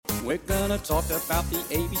We're gonna talk about the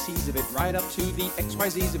ABCs of it, right up to the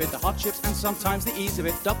XYZs of it, the hardships and sometimes the ease of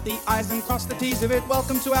it. Dot the I's and cross the T's of it.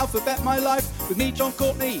 Welcome to Alphabet My Life with me, John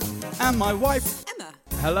Courtney, and my wife, Emma.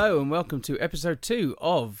 Hello and welcome to episode 2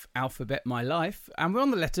 of Alphabet My Life. And we're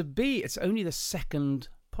on the letter B. It's only the second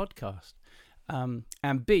podcast.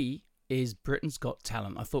 And B is Britain's Got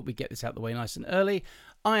Talent. I thought we'd get this out the way nice and early.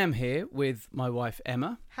 I am here with my wife,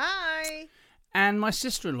 Emma. Hi. And my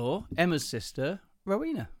sister-in-law, Emma's sister,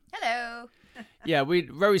 Rowena. Hello. Yeah,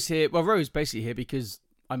 Ro's here. Well, Ro's basically here because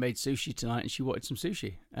I made sushi tonight and she wanted some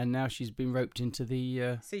sushi. And now she's been roped into the...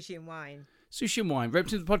 Sushi and wine. Sushi and wine,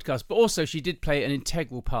 roped into the podcast. But also she did play an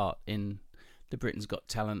integral part in the Britain's Got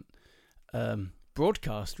Talent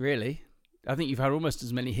broadcast, really. I think you've had almost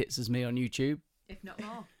as many hits as me on YouTube. If not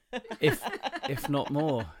more. if not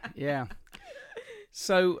more, yeah.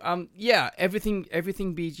 So, everything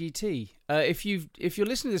BGT. If you're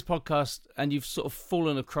listening to this podcast and you've sort of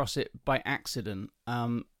fallen across it by accident,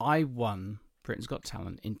 I won Britain's Got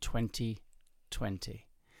Talent in 2020.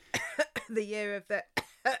 The year of the...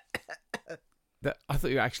 I thought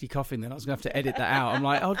you were actually coughing then. I was going to have to edit that out. I'm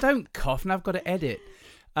like, oh, don't cough, and I've got to edit.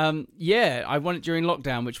 I won it during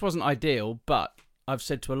lockdown, which wasn't ideal, but I've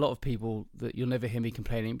said to a lot of people that you'll never hear me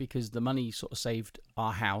complaining because the money sort of saved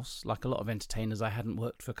our house, like a lot of entertainers. I hadn't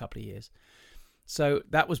worked for a couple of years. So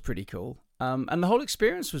that was pretty cool. And the whole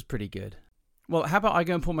experience was pretty good. Well, how about I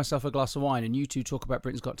go and pour myself a glass of wine and you two talk about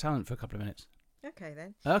Britain's Got Talent for a couple of minutes? Okay,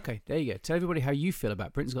 then. Okay, there you go. Tell everybody how you feel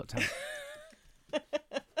about Britain's Got Talent.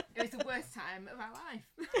 It was the worst time of our life.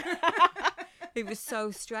 It was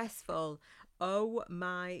so stressful. Oh,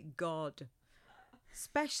 my God.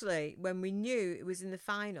 Especially when we knew it was in the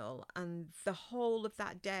final and the whole of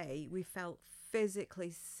that day we felt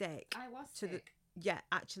physically sick. I was sick.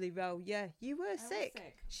 Actually, Ro, you were sick.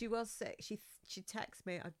 She was sick. She texted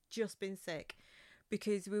me, I've just been sick,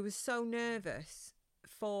 because we were so nervous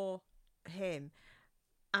for him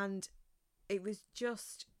and it was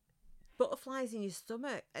just butterflies in your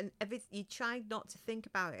stomach and you tried not to think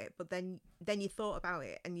about it, but then you thought about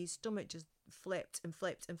it and your stomach just flipped and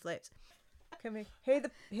flipped and flipped. Can we hear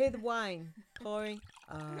the wine pouring?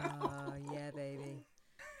 Oh, yeah, baby.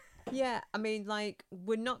 Yeah, I mean, like,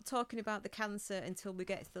 we're not talking about the cancer until we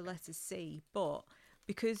get to the letter C, but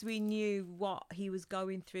because we knew what he was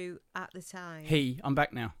going through at the time. I'm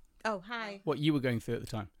back now. Oh, hi. What you were going through at the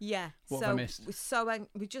time. Yeah. What have I missed?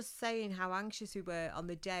 We're just saying how anxious we were on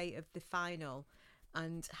the day of the final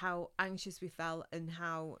and how anxious we felt and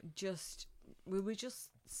how we were just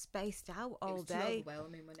spaced out all day.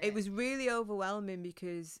 It was really overwhelming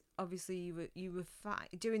because obviously you were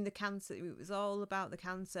doing the cancer. It was all about the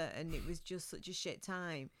cancer and it was just such a shit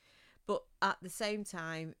time. But at the same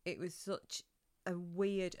time, it was such a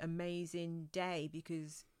weird, amazing day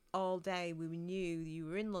because all day we knew you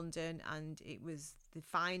were in London and it was the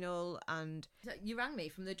final. And you rang me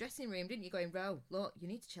from the dressing room, didn't you? Going, Ro, look, you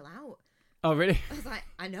need to chill out. Oh, really? I was like,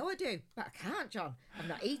 I know I do, but I can't, John. I've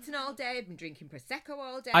not eaten all day. I've been drinking Prosecco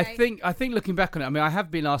all day. I think looking back on it, I mean, I have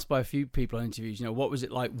been asked by a few people on interviews, what was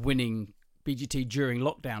it like winning BGT during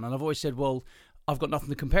lockdown? And I've always said, well, I've got nothing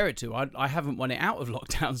to compare it to. I haven't won it out of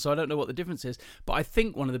lockdown, so I don't know what the difference is. But I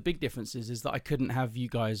think one of the big differences is that I couldn't have you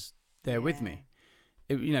guys there with me.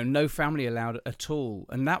 No family allowed at all.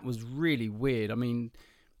 And that was really weird. I mean,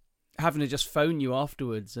 having to just phone you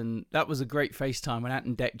afterwards, and that was a great FaceTime when Ant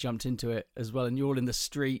and Deck jumped into it as well, and you're all in the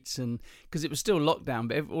streets, and because it was still lockdown,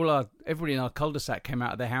 but everybody in our cul-de-sac came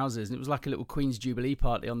out of their houses, and it was like a little Queen's Jubilee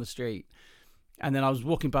party on the street. And then I was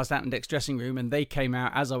walking past Ant and Deck's dressing room, and they came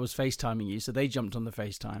out as I was FaceTiming you, so they jumped on the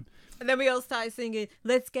FaceTime. And then we all started singing,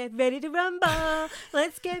 "Let's get ready to rumble,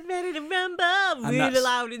 let's get ready to rumble," really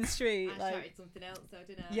loud in the street. I shouted something else, though,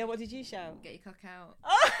 didn't I? Yeah, what did you shout? Get your cock out.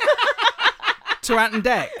 To Ant and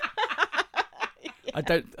Deck. Yeah. I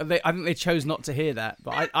think they chose not to hear that,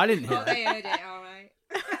 but I didn't hear that. They heard it, all right.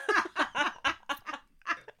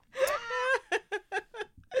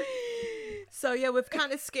 So yeah, we've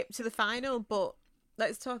kind of skipped to the final, but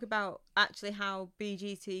let's talk about actually how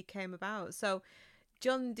BGT came about. So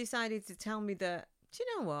John decided to tell me that, do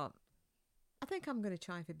you know what? I think I'm going to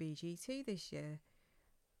try for BGT this year.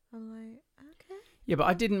 I'm like, okay. Yeah, but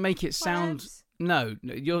I didn't make it sound... No,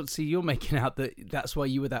 you're making out that that's why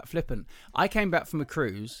you were that flippant. I came back from a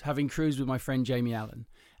cruise, having cruised with my friend Jamie Allen,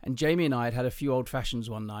 and Jamie and I had a few old fashions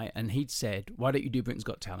one night, and he'd said, why don't you do Britain's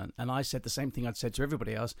Got Talent? And I said the same thing I'd said to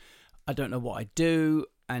everybody else. I don't know what I do.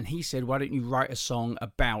 And he said, why don't you write a song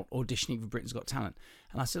about auditioning for Britain's Got Talent?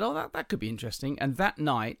 And I said, oh, that could be interesting. And that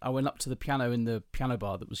night I went up to the piano in the piano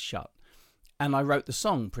bar that was shut, and I wrote the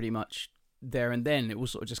song pretty much there and then. It all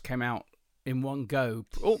sort of just came out in one go,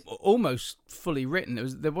 almost fully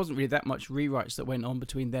written. There wasn't really that much rewrites that went on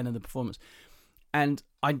between then and the performance. And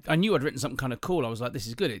I knew I'd written something kind of cool. I was like, this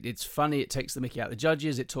is good. It's funny. It takes the mickey out of the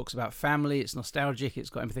judges. It talks about family. It's nostalgic. It's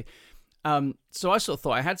got everything. So I sort of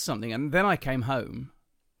thought I had something. And then I came home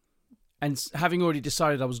and having already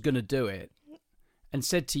decided I was going to do it and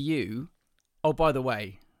said to you, oh, by the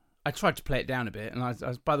way, I tried to play it down a bit. And I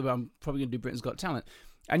was, by the way, I'm probably going to do Britain's Got Talent.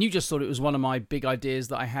 And you just thought it was one of my big ideas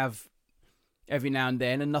that I have every now and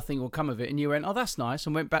then, and nothing will come of it. And you went, oh, that's nice,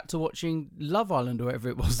 and went back to watching Love Island or whatever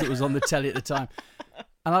it was that was on the telly at the time.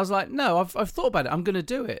 And I was like, no, I've thought about it. I'm going to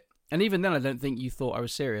do it. And even then, I don't think you thought I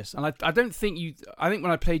was serious. And I don't think you... I think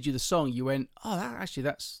when I played you the song, you went, oh,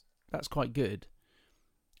 that's quite good.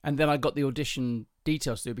 And then I got the audition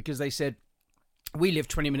details through because they said, we live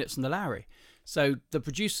 20 minutes from the Lowry. So the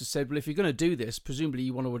producer said, well, if you're going to do this, presumably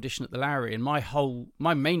you want to audition at the Lowry. And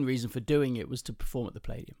my main reason for doing it was to perform at the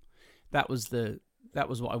Palladium. That was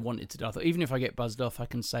what I wanted to do. I thought, even if I get buzzed off, I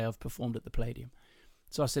can say I've performed at the Palladium.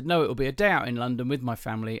 So I said, no, it'll be a day out in London with my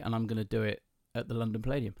family, and I'm going to do it at the London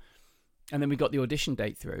Palladium. And then we got the audition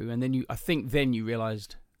date through, and then I think you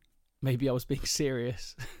realised maybe I was being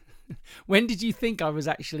serious. When did you think I was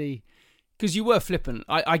actually... Because you were flippant.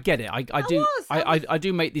 I get it. I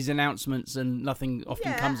do make these announcements, and nothing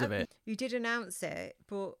often comes of it. You did announce it,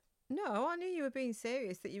 but no, I knew you were being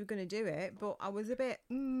serious that you were going to do it, but I was a bit...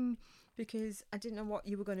 because I didn't know what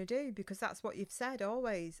you were going to do, because that's what you've said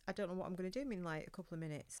always. I don't know what I'm going to do in like a couple of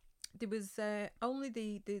minutes. There was only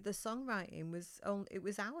the songwriting was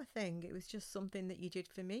our thing. It was just something that you did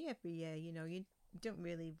for me every year. You know, you don't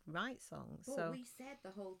really write songs. But so we said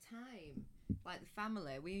the whole time, like the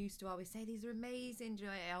family, we used to always say these are amazing.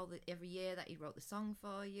 Every year that he wrote the song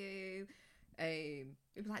for you. It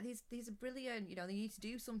was like these are brilliant. You know, they need to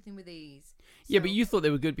do something with these. Yeah, but you thought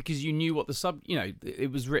they were good because you knew what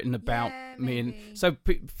it was written about me. And so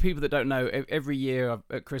people that don't know, every year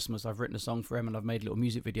at Christmas I've written a song for Em, and I've made a little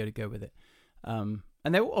music video to go with it. And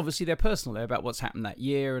they're personal. They're about what's happened that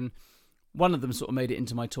year. And one of them sort of made it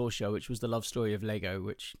into my tour show, which was the love story of Lego,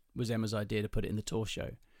 which was Emma's idea to put it in the tour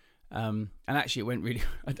show. And actually it went really...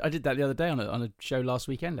 I did that the other day on a show last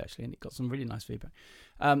weekend, actually, and it got some really nice feedback.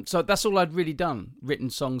 So that's all I'd really done, written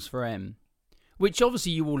songs for Em, which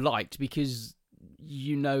obviously you all liked because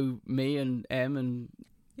you know me and Em. And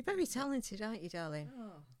you're very talented, aren't you, darling?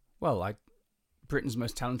 Oh. Well, Britain's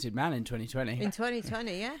most talented man in 2020. In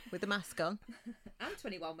 2020, yeah, with the mask on. And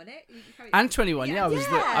 21 minutes. And 21, yeah.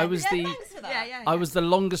 I was the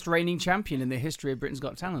longest reigning champion in the history of Britain's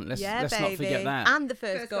Got Talent. Let's not forget that. And the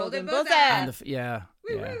first golden buzzer. And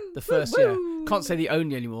the first, yeah. Can't say the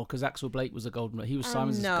only anymore because Axel Blake was a golden buzzer. He was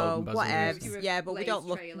Simon's golden buzzer. Whatevs. Yeah, but we don't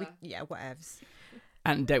look. Whatevs.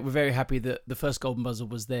 And we're very happy that the first golden buzzer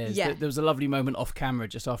was theirs. Yeah. There was a lovely moment off camera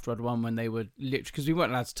just after I'd won when they were literally, because we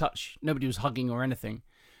weren't allowed to touch. Nobody was hugging or anything,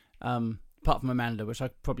 apart from Amanda, which I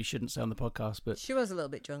probably shouldn't say on the podcast. But she was a little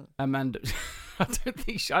bit drunk. Amanda, I don't know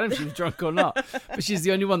if she was drunk or not, but she's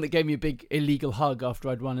the only one that gave me a big illegal hug after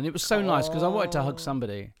I'd won, and it was so nice because I wanted to hug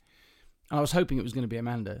somebody, and I was hoping it was going to be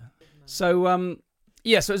Amanda. So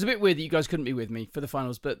yeah, so it was a bit weird that you guys couldn't be with me for the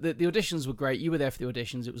finals, but the auditions were great. You were there for the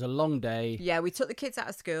auditions. It was a long day. Yeah, we took the kids out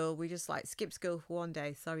of school. We just skipped school for one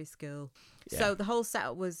day. Sorry, school. Yeah. So the whole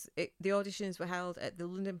setup was, the auditions were held at the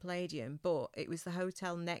London Palladium, but it was the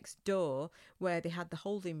hotel next door where they had the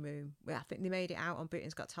holding room. I think they made it out on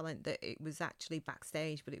Britain's Got Talent that it was actually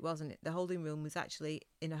backstage, but it wasn't. The holding room was actually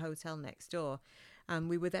in a hotel next door. And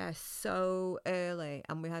we were there so early,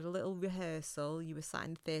 and we had a little rehearsal. You were sat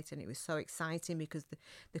in the theatre, and it was so exciting because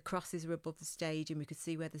the crosses were above the stage, and we could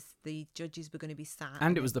see where the judges were going to be sat.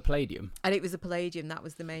 And it was the Palladium. And it was the Palladium. That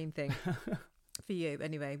was the main thing for you.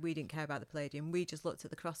 Anyway, we didn't care about the Palladium. We just looked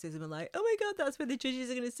at the crosses and were like, oh my God, that's where the judges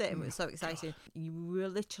are going to sit. And it was so exciting. You were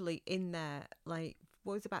literally in there,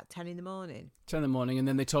 what was it, about 10 in the morning? 10 in the morning, and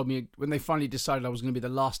then they told me when they finally decided I was going to be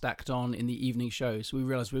the last act on in the evening show, so we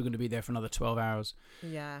realised we were going to be there for another 12 hours.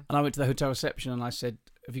 Yeah. And I went to the hotel reception and I said,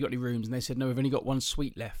 have you got any rooms? And they said, no, we've only got one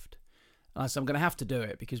suite left. And I said, I'm going to have to do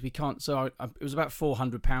it because we can't. So it was about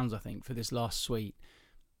 £400, I think, for this last suite.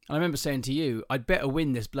 And I remember saying to you, I'd better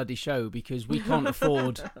win this bloody show because we can't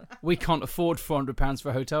afford £400 for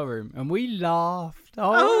a hotel room. And we laughed.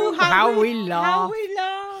 Oh, how we laughed. How we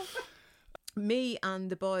laughed. Me and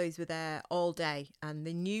the boys were there all day, and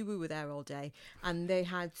they knew we were there all day, and they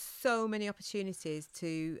had so many opportunities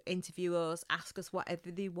to interview us, ask us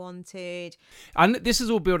whatever they wanted. And this is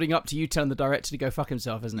all building up to you telling the director to go fuck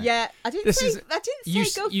himself, isn't it? Yeah, I didn't say go fuck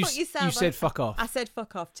yourself. You said fuck off. I said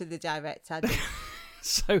fuck off to the director.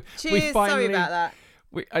 So cheers, sorry about that.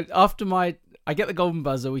 I get the golden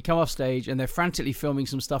buzzer, we come off stage and they're frantically filming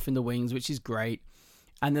some stuff in the wings, which is great.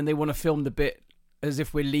 And then they want to film the bit as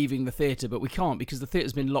if we're leaving the theatre, but we can't because the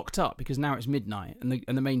theatre's been locked up because now it's midnight and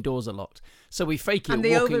the main doors are locked. So we fake it. And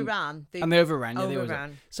they overran. They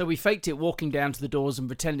overran. So we faked it walking down to the doors and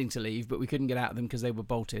pretending to leave, but we couldn't get out of them because they were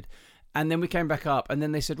bolted. And then we came back up and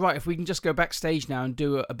then they said, right, if we can just go backstage now and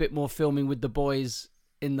do a bit more filming with the boys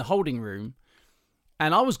in the holding room.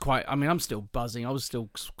 And I'm still buzzing. I was still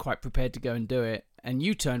quite prepared to go and do it. And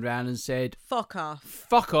you turned around and said, fuck off.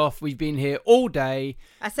 Fuck off. We've been here all day.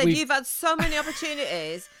 I said, you've had so many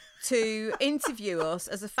opportunities to interview us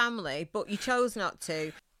as a family, but you chose not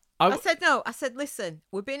to. I said, no. I said, listen,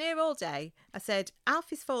 we've been here all day. I said,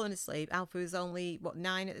 Alfie's fallen asleep. Alfie was only,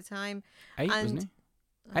 9 at the time? 8, wasn't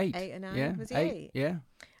he? 8. 8 or 9. Yeah. Was he 8? Yeah.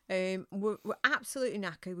 We're absolutely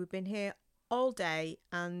knackered. We've been here all day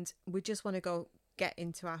and we just want to go get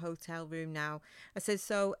into our hotel room now. I said,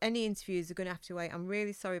 so any interviews are going to have to wait. I'm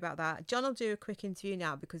really sorry about that. John will do a quick interview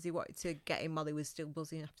now because he wanted to get in while he was still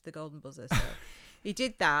buzzing after the golden buzzer. So he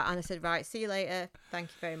did that and I said, right, see you later. Thank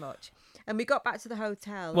you very much. And we got back to the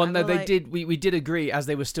hotel. Well, no, they did. We did agree as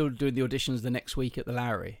they were still doing the auditions the next week at the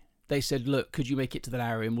Lowry. They said, look, could you make it to the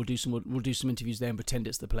Lowry and we'll do some interviews there and pretend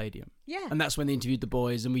it's the Palladium. Yeah. And that's when they interviewed the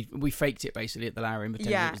boys and we faked it basically at the Lowry and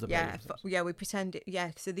pretended it was the Palladium. Yeah, we pretended.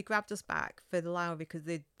 Yeah, so they grabbed us back for the Lowry because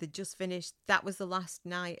they just finished. That was the last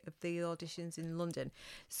night of the auditions in London.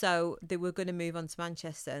 So they were going to move on to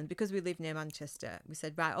Manchester. And because we live near Manchester, we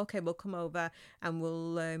said, right, okay, we'll come over and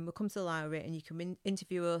we'll come to the Lowry and you can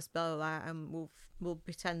interview us, blah, blah, blah, and we'll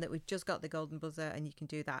pretend that we've just got the golden buzzer and you can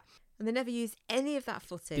do that. And they never used any of that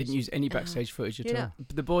footage. Didn't use any backstage footage at all.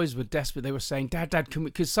 The boys were desperate. They were saying, Dad, can we...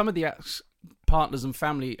 Because some of the partners and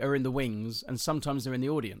family are in the wings and sometimes they're in the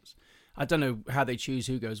audience. I don't know how they choose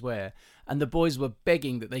who goes where. And the boys were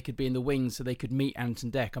begging that they could be in the wings so they could meet Ant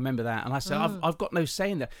and Dec. I remember that. And I said, I've got no say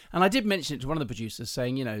in that. And I did mention it to one of the producers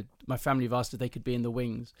saying, my family have asked if they could be in the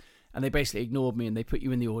wings. And they basically ignored me and they put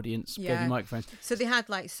you in the audience, gave you microphones. So they had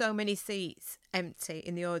so many seats empty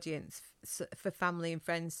in the audience for family and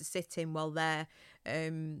friends to sit in while their,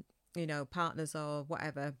 partners or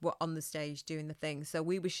whatever were on the stage doing the thing. So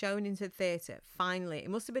we were shown into the theatre. Finally, it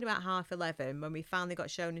must have been about 11:30 when we finally got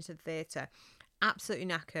shown into the theatre. Absolutely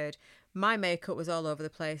knackered. My makeup was all over the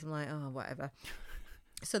place. I'm like, oh, whatever.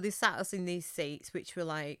 So they sat us in these seats, which were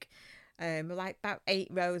about 8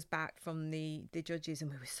 rows back from the judges,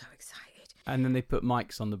 and we were so excited. And then they put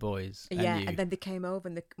mics on the boys. And then they came over,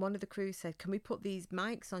 and one of the crew said, "Can we put these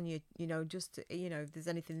mics on you? Just if there's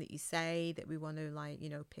anything that you say that we want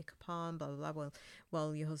to pick up on, blah blah blah,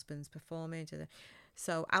 while your husband's performing."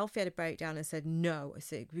 So Alfie had a breakdown and said no,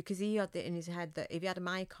 because he had it in his head that if he had a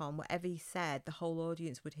mic on, whatever he said, the whole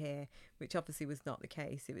audience would hear, which obviously was not the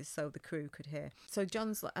case. It was so the crew could hear. So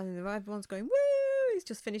everyone's going, woo! He's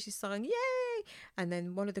just finished his song, yay! And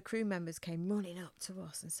then one of the crew members came running up to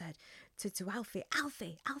us and said to Alfie,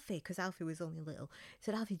 because Alfie was only little,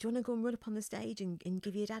 said, Alfie, do you want to go and run up on the stage and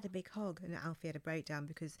give your dad a big hug? And Alfie had a breakdown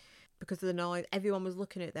because of the noise. Everyone was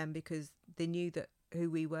looking at them because they knew that who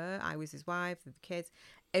we were. I was his wife with the kids.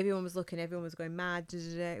 Everyone was looking, everyone was going mad.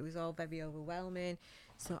 It was all very overwhelming.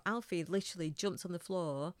 So Alfie literally jumped on the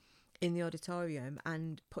floor in the auditorium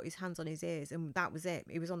and put his hands on his ears, and that was it.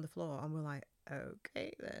 He was on the floor, and we're like,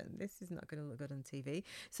 okay then, this is not going to look good on TV.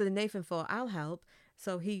 So then Nathan thought, I'll help.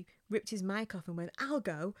 So he ripped his mic off and went, I'll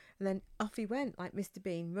go. And then off he went, like Mr.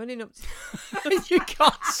 Bean, running up to... You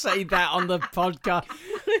can't say that on the podcast.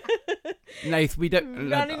 Nath, we don't...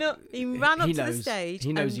 He ran up to the stage.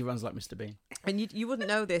 He knows he runs like Mr. Bean. And you wouldn't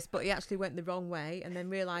know this, but he actually went the wrong way and then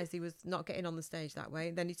realised he was not getting on the stage that way.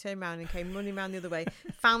 And then he turned around and came running around the other way,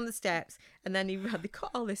 found the steps, and then they cut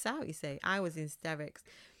all this out, you see. I was in hysterics.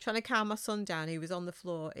 Trying to calm my son down, he was on the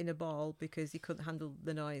floor in a ball because he couldn't handle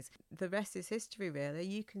the noise. The rest is history, really.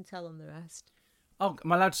 You can tell on the rest. Oh,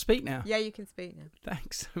 am I allowed to speak now? Yeah, you can speak now.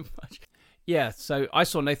 Thanks so much. Yeah, so I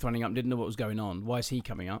saw Nathan running up, didn't know what was going on. Why is he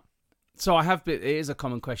coming up? So it is a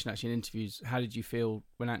common question actually in interviews. How did you feel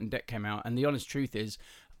when Ant and Dec came out? And the honest truth is,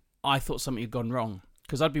 I thought something had gone wrong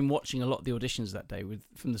because I'd been watching a lot of the auditions that day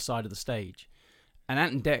from the side of the stage. And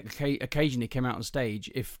Ant and Dec occasionally came out on stage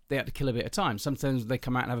if they had to kill a bit of time. Sometimes they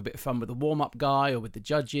come out and have a bit of fun with the warm-up guy or with the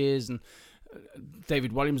judges, and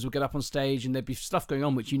David Williams would get up on stage and there'd be stuff going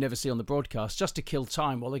on which you never see on the broadcast just to kill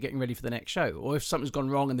time while they're getting ready for the next show. Or if something's gone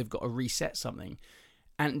wrong and they've got to reset something,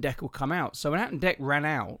 Ant and Dec will come out. So when Ant and Dec ran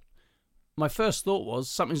out, my first thought was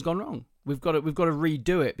something's gone wrong. We've got to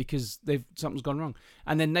redo it because something's gone wrong.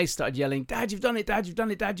 And then they started yelling, Dad, you've done it, Dad, you've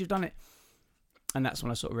done it, Dad, you've done it. And that's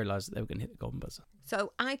when I sort of realised that they were going to hit the golden buzzer.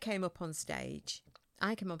 So I came up on stage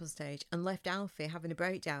I came up on stage and left Alfie having a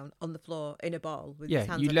breakdown on the floor in a ball with his Yeah,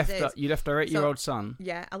 hands you on left his ears. you left our 8-year-old son.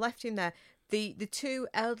 Yeah, I left him there. The two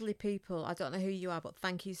elderly people, I don't know who you are, but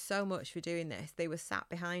thank you so much for doing this. They were sat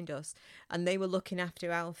behind us and they were looking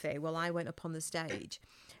after Alfie while I went up on the stage.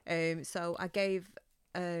 So I gave,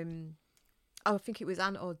 I think it was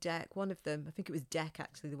Ant or Deck, one of them. I think it was Deck,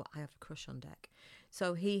 actually. I have a crush on Deck.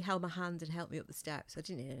 So he held my hand and helped me up the steps. I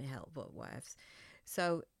didn't need any help, but whatever.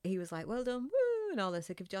 So he was like, well done, woo, and all this.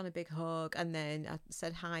 I gave John a big hug. And then I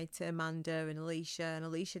said hi to Amanda and Alicia. And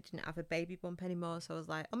Alicia didn't have a baby bump anymore. So I was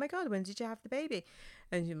like, oh my God, when did you have the baby?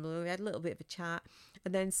 And we had a little bit of a chat.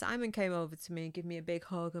 And then Simon came over to me and gave me a big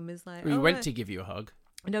hug and was like, We went to give you a hug.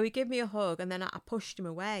 No, he gave me a hug and then I pushed him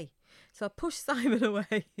away. So I pushed Simon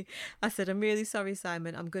away. I said, I'm really sorry,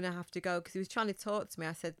 Simon. I'm going to have to go, because he was trying to talk to me.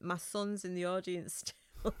 I said, my son's in the audience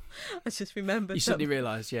still. I just remembered. You suddenly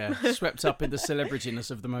realised, yeah, swept up in the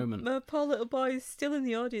celebrityness of the moment. My poor little boy is still in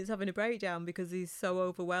the audience having a breakdown because he's so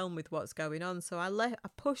overwhelmed with what's going on. So I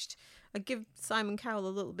give Simon Cowell a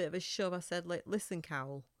little bit of a shove. I said, listen,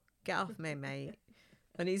 Cowell, get off me, mate.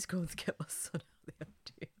 And he's going to get my son out of the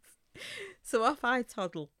audience. So off I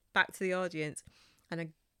toddle back to the audience and I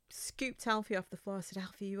scooped Alfie off the floor. I said,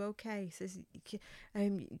 Alfie, you okay? He says,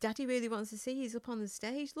 Daddy really wants to see you. He's up on the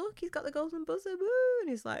stage. Look, he's got the golden buzzer. Woo! And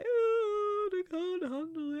he's like, oh, I can't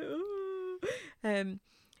handle it. Oh.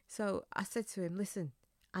 So I said to him, listen,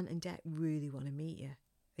 Ant and Deck really want to meet you.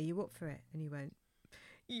 Are you up for it? And he went,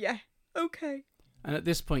 yeah, okay. And at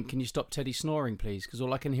this point, can you stop Teddy snoring, please? Because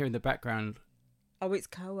all I can hear in the background... Oh, it's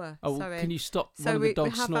Koa. Oh, sorry. Can you stop one of the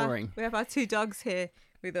dogs snoring? We have our two dogs here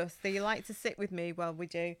with us. They like to sit with me while we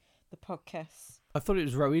do the podcast. I thought it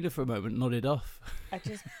was Rowena for a moment, nodded off. I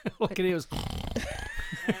just... All I can hear was... I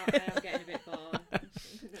am getting a bit bored.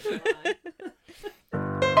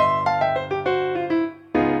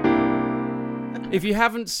 If you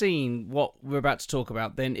haven't seen what we're about to talk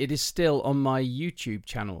about, then it is still on my YouTube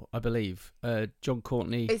channel, I believe. John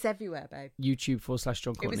Courtney. It's everywhere, babe.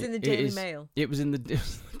 YouTube/John Courtney. It was in the Daily Mail. It was in the.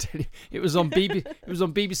 It was on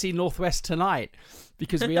BBC Northwest Tonight,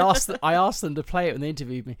 because I asked them to play it when they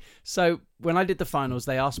interviewed me. So when I did the finals,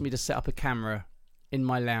 they asked me to set up a camera in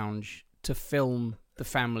my lounge to film the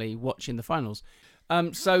family watching the finals.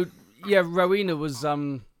 So yeah, Rowena was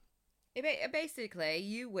Basically,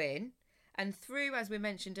 you win. And through, as we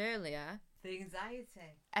mentioned earlier, the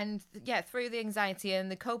anxiety. And through the anxiety and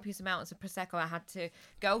the copious amounts of Prosecco I had to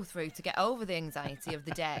go through to get over the anxiety of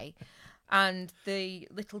the day, and the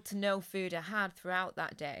little to no food I had throughout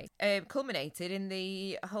that day, culminated in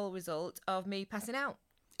the whole result of me passing out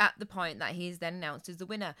at the point that he's then announced as the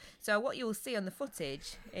winner. So what you will see on the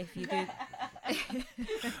footage, if you do...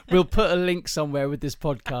 We'll put a link somewhere with this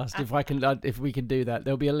podcast if we can do that.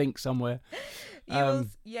 There'll be a link somewhere. You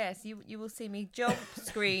will see me jump,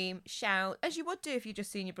 scream, shout, as you would do if you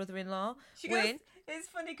just seen your brother-in-law win. It's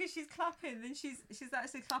funny because she's clapping, then she's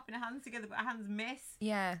actually clapping her hands together, but her hands miss.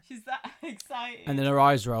 Yeah, she's that excited. And then her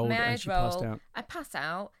eyes rolled My and eyes she roll. passed out. I pass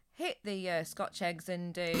out, hit the Scotch eggs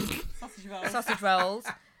and sausage rolls.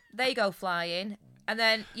 They go flying. And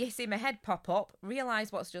then you see my head pop up,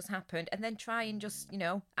 realise what's just happened, and then try and just,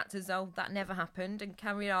 act as though that never happened and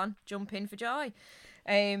carry on, jump in for joy.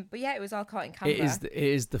 But yeah, it was all caught in camera. It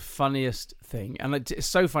is the funniest thing. And it's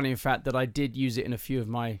so funny, in fact, that I did use it in a few of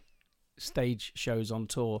my stage shows on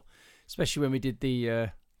tour, especially when we did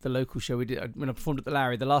the local show we did when I performed at the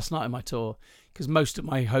Lowry the last night of my tour, because most of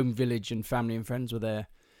my home village and family and friends were there.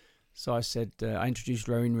 So I said, I introduced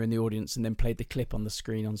Rowena in the audience and then played the clip on the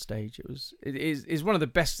screen on stage. It is one of the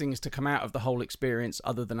best things to come out of the whole experience,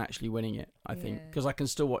 other than actually winning it, I think, because I can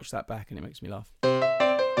still watch that back and it makes me laugh.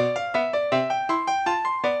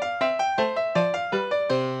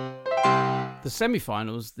 The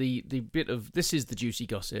semi-finals, the bit of, this is the juicy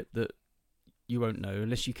gossip that you won't know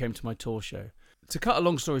unless you came to my tour show. To cut a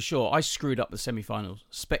long story short, I screwed up the semi-finals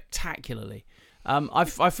spectacularly. I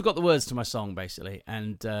forgot the words to my song, basically,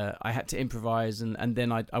 and I had to improvise, and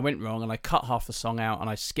then I went wrong, and I cut half the song out, and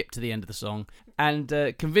I skipped to the end of the song, and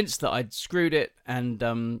convinced that I'd screwed it, and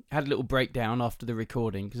had a little breakdown after the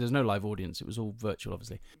recording, because there's no live audience, it was all virtual,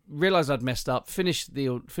 obviously. Realised I'd messed up, finished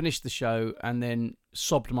the show, and then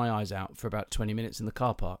sobbed my eyes out for about 20 minutes in the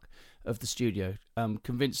car park of the studio,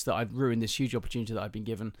 convinced that I'd ruined this huge opportunity that I'd been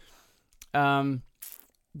given.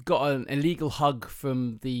 Got an illegal hug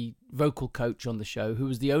from the vocal coach on the show, who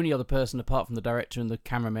was the only other person apart from the director and the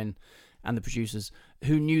cameramen and the producers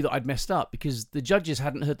who knew that I'd messed up, because the judges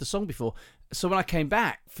hadn't heard the song before. So when I came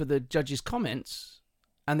back for the judges' comments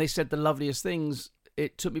and they said the loveliest things,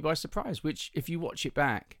 it took me by surprise, which if you watch it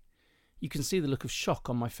back, you can see the look of shock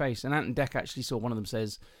on my face. And Ant and Deck actually saw one of them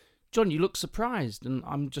says, John, you look surprised. And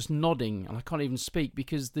I'm just nodding and I can't even speak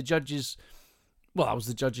because the judges, well, I was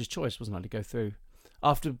the judge's choice, wasn't I, to go through.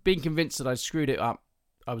 After being convinced that I'd screwed it up,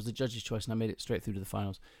 I was the judge's choice and I made it straight through to the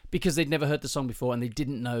finals because they'd never heard the song before and they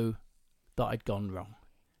didn't know that I'd gone wrong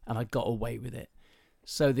and I got away with it.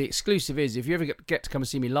 So the exclusive is, if you ever get to come and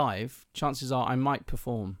see me live, chances are I might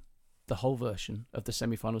perform the whole version of the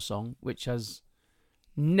semi-final song, which has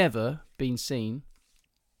never been seen.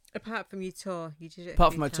 Apart from your tour, you did it.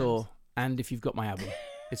 Apart from my tour, and if you've got my album,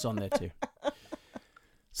 it's on there too.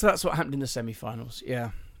 So that's what happened in the semi-finals. Yeah.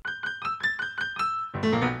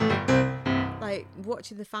 Like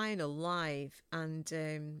watching the final live and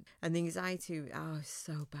the anxiety, it's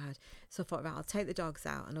so bad. So I thought, right, I'll take the dogs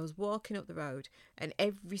out, and I was walking up the road, and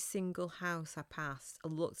every single house I passed, I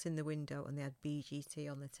looked in the window, and they had BGT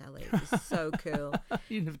on the telly. It was so cool.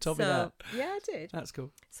 You never told me that. Yeah, I did. That's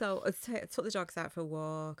cool. So I took the dogs out for a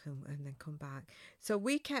walk and then come back. So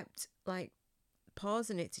we kept like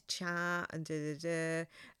pausing it to chat and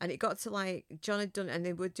and it got to like John had done, and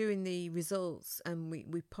they were doing the results, and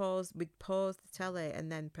we'd pause the telly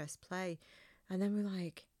and then press play, and then we're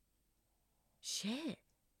like, shit,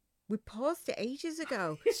 we paused it ages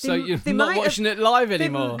ago. So you're not watching it live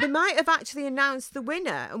anymore. They might have actually announced the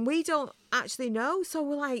winner, and we don't actually know. So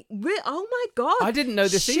we're like, oh my god, I didn't know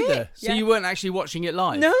this shit. either. So you weren't actually watching it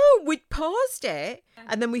live? No, we'd paused it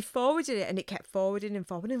and then we forwarded it, and it kept forwarding and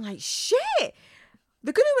forwarding. Like, shit,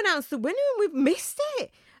 they're going to announce the winner and we've missed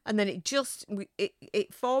it. And then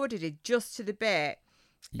it forwarded it just to the bit.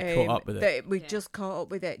 You caught up with it. We just caught up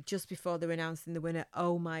with it just before they were announcing the winner.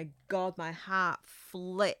 Oh my God, my heart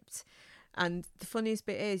flipped. And the funniest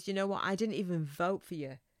bit is, you know what? I didn't even vote for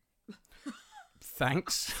you.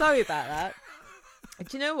 Thanks. Sorry about that.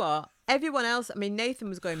 Do you know what? Everyone else, I mean, Nathan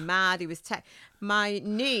was going mad. He was my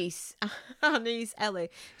niece, our niece Ellie,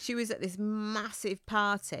 she was at this massive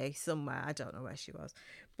party somewhere. I don't know where she was.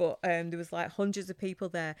 But there was like hundreds of people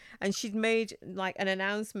there. And she'd made like an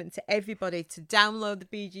announcement to everybody to download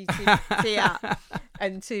the BGT app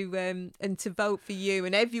and to vote for you.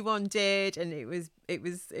 And everyone did. And it was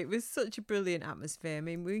such a brilliant atmosphere. I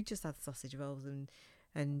mean, we just had sausage rolls and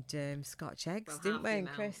Scotch eggs, didn't we? And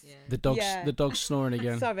Chris, yeah. The dog's snoring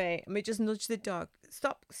again. Sorry, we just nudged the dog.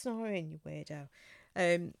 Stop snoring, you weirdo.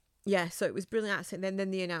 Yeah, so it was brilliant accent.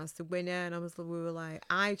 Then they announced the winner, and we were like,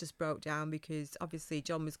 I just broke down because obviously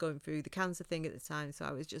John was going through the cancer thing at the time, so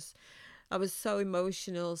I was so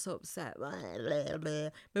emotional, so upset.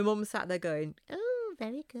 My mum sat there going, "Oh,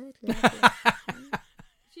 very good."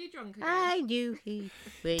 She drunk again? I knew he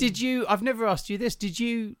would. Did you? I've never asked you this. Did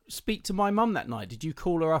you speak to my mum that night? Did you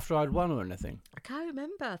call her after I'd won or anything? I can't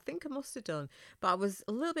remember. I think I must have done, but I was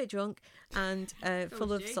a little bit drunk and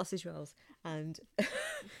full of sausage rolls and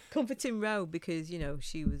comforting Ro because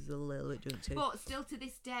she was a little bit drunk too. But still to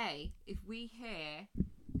this day, if we hear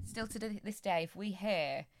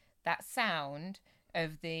that sound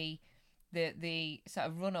of the sort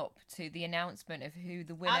of run up to the announcement of who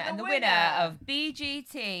the winner and the winner of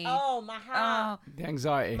BGT. Oh, my heart. The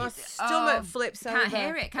anxiety. My stomach flips over. Can't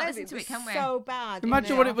hear it. Can't listen to it, can we? So bad.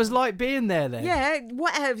 Imagine what it was like being there then. Yeah,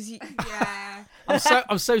 whatevs. Yeah.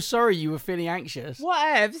 I'm so sorry you were feeling anxious.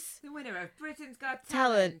 Whatevs. The winner of Britain's Got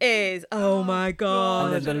Talent is, oh my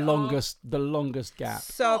God. And then the longest gap.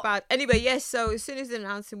 So bad. Anyway, yes, so as soon as they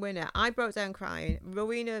announced the winner, I broke down crying.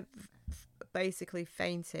 Rowena basically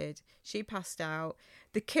fainted. She passed out.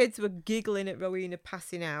 The kids were giggling at Rowena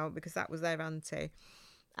passing out because that was their auntie.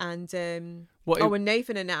 And when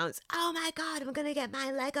Nathan announced, oh my God, I'm gonna get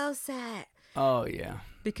my Lego set. Oh yeah.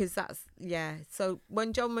 Because so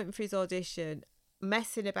when John went for his audition,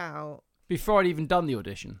 messing about before I'd even done the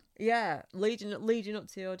audition. Yeah, leading up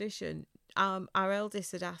to the audition, our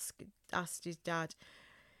eldest had asked his dad,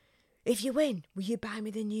 if you win, will you buy me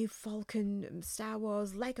the new Falcon Star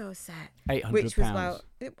Wars Lego set? £800. Which was about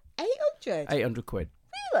 800. 800 quid.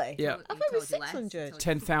 Really? Yeah. I thought it was 600.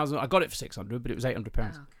 10,000. I got it for 600, but it was £800. Oh,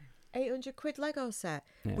 okay. 800 quid Lego set.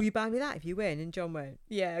 Yeah. Will you buy me that if you win? And John went,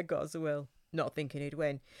 yeah, of course I will. Not thinking he'd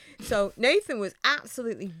win. So Nathan was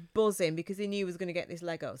absolutely buzzing because he knew he was going to get this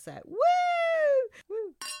Lego set. Woo!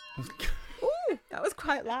 Woo! Ooh, that was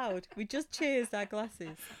quite loud. We just cheersed our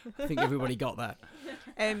glasses. I think everybody got that.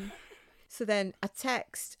 So then I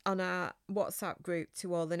text on our WhatsApp group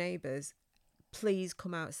to all the neighbours, please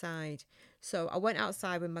come outside. So I went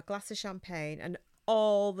outside with my glass of champagne and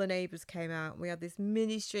all the neighbours came out. We had this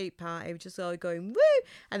mini street party, just all going, woo!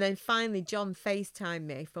 And then finally John FaceTimed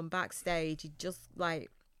me from backstage. He'd just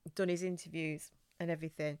done his interviews and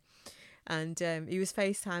everything. And he was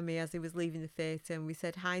FaceTiming me as he was leaving the theatre, and we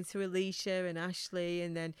said hi to Alicia and Ashley,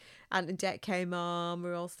 and then Ant and Dec came on.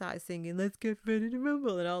 We all started singing "Let's Get Ready to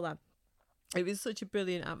Rumble" and all that. It was such a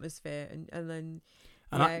brilliant atmosphere, and then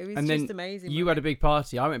it was just amazing. You had a big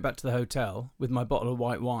party. I went back to the hotel with my bottle of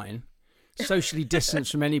white wine, socially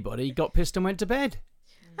distanced from anybody, got pissed and went to bed.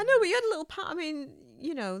 I know, but you had a little part. I mean,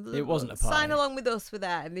 you know, it wasn't a party. Sign Along With Us were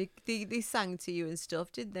there, and they sang to you and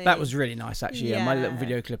stuff, did they? That was really nice, actually. Yeah, my little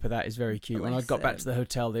video clip of that is very cute. When I got back to the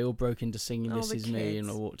hotel, they all broke into singing "This Is Me," and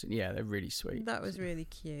I walked in. Yeah, they're really sweet. That was really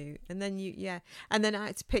cute. And then and then I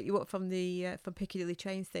had to pick you up from the from Piccadilly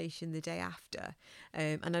train station the day after,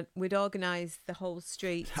 and we'd organised the whole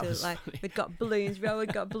street we'd got balloons. We all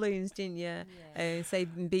got balloons, didn't you? Yeah.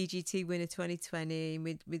 Saying BGT winner 2020.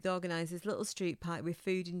 And we'd organised this little street party with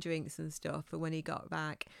food and drinks and stuff for when he got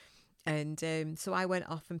back. And so I went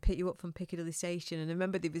off and picked you up from Piccadilly station, and I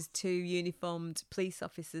remember there was 2 uniformed police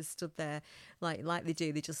officers stood there like they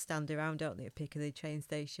do. They just stand around, don't they, at Piccadilly train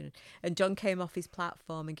station. And John came off his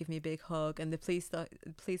platform and gave me a big hug, and the police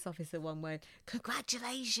officer one went,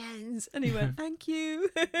 "Congratulations," and he went, "Thank you."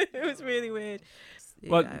 It was really weird.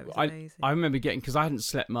 Well, yeah, it was amazing. I remember because I hadn't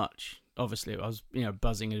slept much. Obviously, I was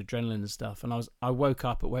buzzing with adrenaline and stuff, and I woke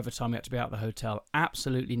up at whatever time we had to be out of the hotel,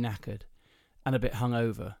 absolutely knackered and a bit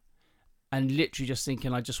hungover. And literally just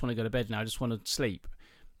thinking, I just want to go to bed now. I just want to sleep.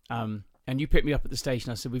 And you picked me up at the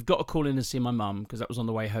station. I said, we've got to call in and see my mum, because that was on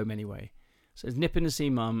the way home anyway. So I was nipping to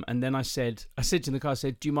see mum. And then I said to you in the car,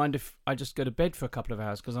 do you mind if I just go to bed for a couple of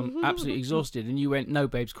hours? Because I'm absolutely exhausted. And you went, no,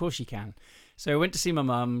 babes, of course you can. So I went to see my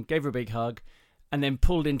mum, gave her a big hug, and then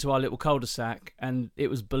pulled into our little cul-de-sac. And it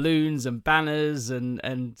was balloons and banners,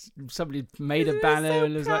 and somebody made a banner. So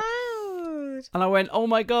and it was like... And I went, oh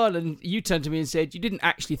my God. And you turned to me and said, you didn't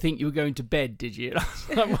actually think you were going to bed, did you?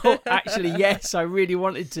 And I was like, well, actually, yes, I really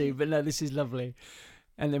wanted to. But no, this is lovely.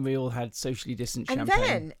 And then we all had socially distant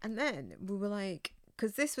champagne. And then we were like,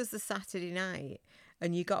 because this was the Saturday night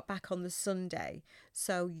and you got back on the Sunday.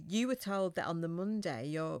 So you were told that on the Monday,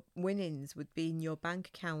 your winnings would be in your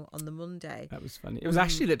bank account on the Monday. That was funny. It was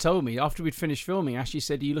Ashley that told me after we'd finished filming. Ashley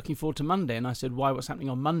said, are you looking forward to Monday? And I said, why? What's happening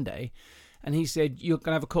on Monday? And he said, you're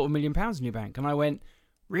going to have £250,000 in your bank. And I went,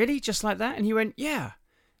 really? Just like that? And he went, yeah.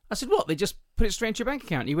 I said, what? They just put it straight into your bank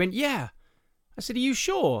account? And he went, yeah. I said, are you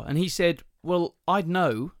sure? And he said, well, I'd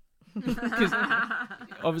know. Because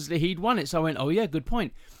obviously he'd won it. So I went, oh, yeah, good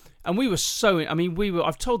point. And we were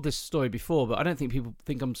I've told this story before, but I don't think people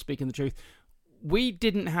think I'm speaking the truth. We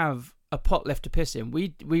didn't have a pot left to piss in.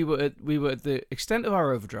 We were at the extent of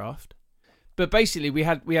our overdraft. But basically, we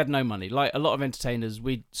had no money. Like a lot of entertainers,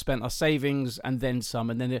 we spent our savings and then some,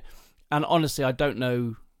 and honestly, I don't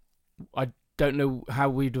know how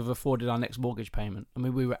we'd have afforded our next mortgage payment. I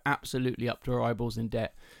mean, we were absolutely up to our eyeballs in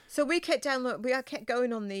debt. So we kept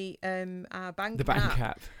going on the bank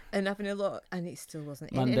app and having a look, and it still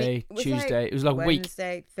wasn't Monday, in. Tuesday. It was like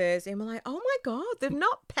Wednesday, Thursday, and we're like, oh my God, they've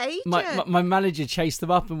not paid yet. My manager chased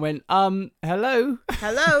them up and went, hello,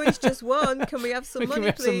 it's just one. Can we have some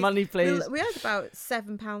money, please? Some money, please? We had about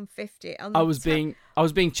 £7.50. I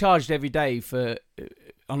was being charged every day for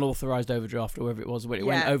unauthorised overdraft or whatever it was. When it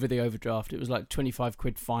went over the overdraft, it was like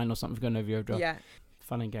 £25 fine or something for going over the overdraft. Yeah.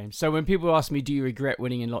 Fun and games. So when people ask me, do you regret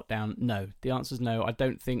winning in lockdown? No. The answer is no. I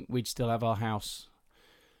don't think we'd still have our house.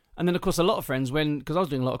 And then, of course, a lot of friends, because I was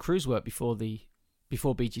doing a lot of cruise work before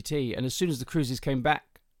BGT, and as soon as the cruises came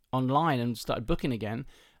back online and started booking again,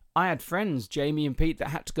 I had friends, Jamie and Pete, that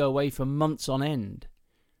had to go away for months on end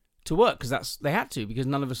to work because they had to, because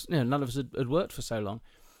none of us had worked for so long.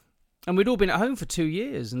 And we'd all been at home for 2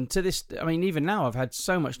 years, and to this, I mean, even now I've had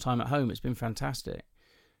so much time at home. It's been fantastic.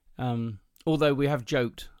 Although we have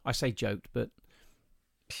joked, but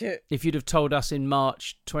if you'd have told us in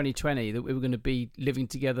March 2020 that we were going to be living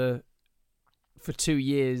together for 2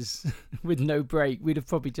 years with no break, we'd have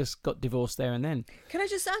probably just got divorced there and then. Can I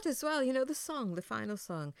just add as well, the final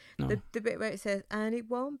song, no. the bit where it says, and it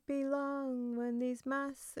won't be long when these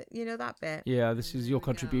masks, that bit? Yeah, this is your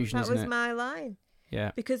contribution, isn't it? That was my line.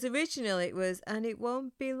 Yeah. Because originally it was, and it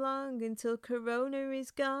won't be long until Corona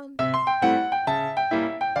is gone.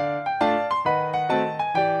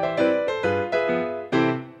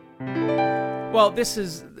 Well, this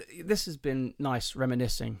has been nice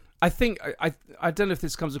reminiscing. I think I don't know if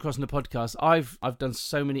this comes across in the podcast. I've done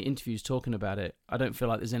so many interviews talking about it. I don't feel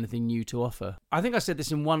like there's anything new to offer. I think I said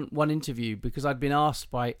this in one interview because I'd been asked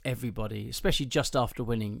by everybody, especially just after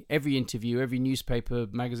winning. Every interview, every newspaper,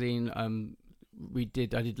 magazine. I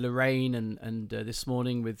did Lorraine and this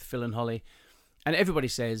morning with Phil and Holly, and everybody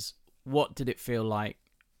says, "What did it feel like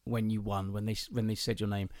when you won? When they said your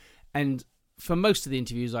name?" And for most of the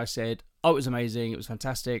interviews, I said, "Oh, it was amazing. It was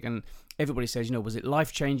fantastic." And everybody says, was it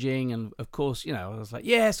life-changing? And of course, I was like,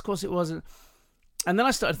 yes, of course it was. And then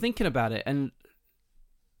I started thinking about it, and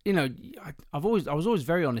I was always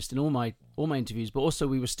very honest in all my interviews, but also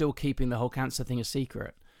we were still keeping the whole cancer thing a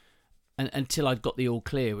secret, and until I'd got the all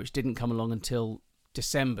clear, which didn't come along until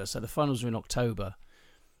December. So the finals were in October,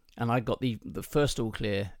 and I got the first all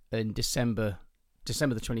clear in December the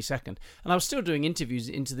 22nd, and I was still doing interviews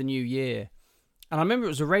into the new year. And I remember it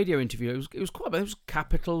was a radio interview. It was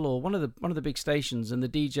Capital or one of the big stations, and the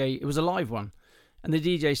DJ, it was a live one, and the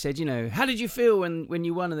DJ said, how did you feel when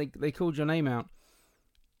you won and they called your name out?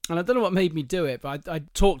 And I don't know what made me do it, but I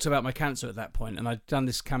talked about my cancer at that point, and I'd done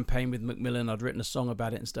this campaign with Macmillan. I'd written a song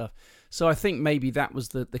about it and stuff. So I think maybe that was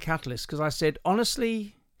the catalyst, because I said,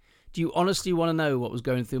 honestly, do you honestly want to know what was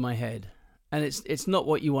going through my head? And it's not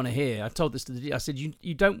what you want to hear. I told this to the DJ. I said,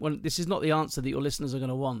 you don't want, this is not the answer that your listeners are going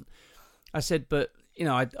to want. I said, but,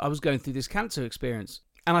 I was going through this cancer experience,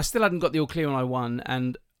 and I still hadn't got the all clear when I won,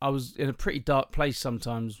 and I was in a pretty dark place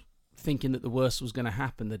sometimes, thinking that the worst was going to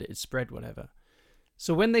happen, that it had spread, whatever.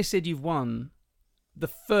 So when they said you've won, the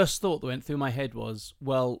first thought that went through my head was,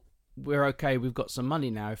 well, we're okay, we've got some money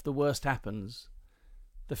now. If the worst happens,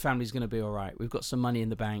 the family's going to be all right. We've got some money in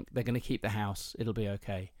the bank. They're going to keep the house. It'll be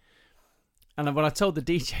okay. And when I told the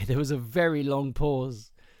DJ, there was a very long pause.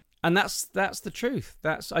 And that's the truth.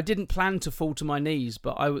 I didn't plan to fall to my knees,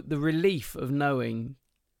 but the relief of knowing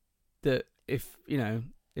that if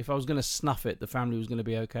I was going to snuff it, the family was going to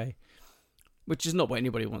be okay, which is not what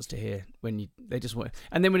anybody wants to hear. They just want.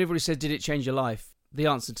 And then when everybody said, "Did it change your life?" the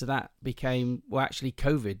answer to that became, well, actually,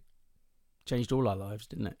 COVID changed all our lives,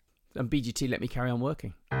 didn't it? And BGT let me carry on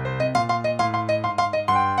working.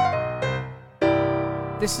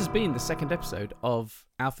 This has been the second episode of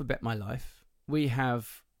Alphabet My Life. We have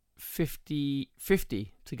 50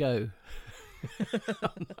 to go. Oh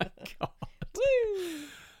my God. Woo!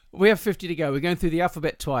 We have 50 to go. We're going through the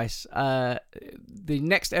alphabet twice. The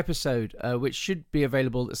next episode, which should be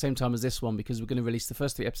available at the same time as this one, because we're going to release the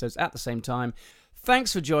first 3 episodes at the same time.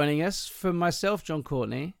 Thanks for joining us. For myself, John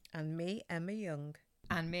Courtney. And me, Emma Young.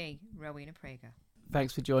 And me, Rowena Prager.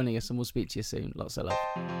 Thanks for joining us, and we'll speak to you soon. Lots of love.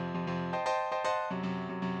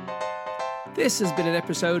 This has been an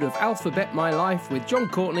episode of Alphabet My Life with John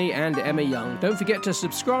Courtney and Emma Young. Don't forget to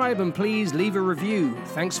subscribe and please leave a review.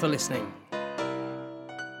 Thanks for listening.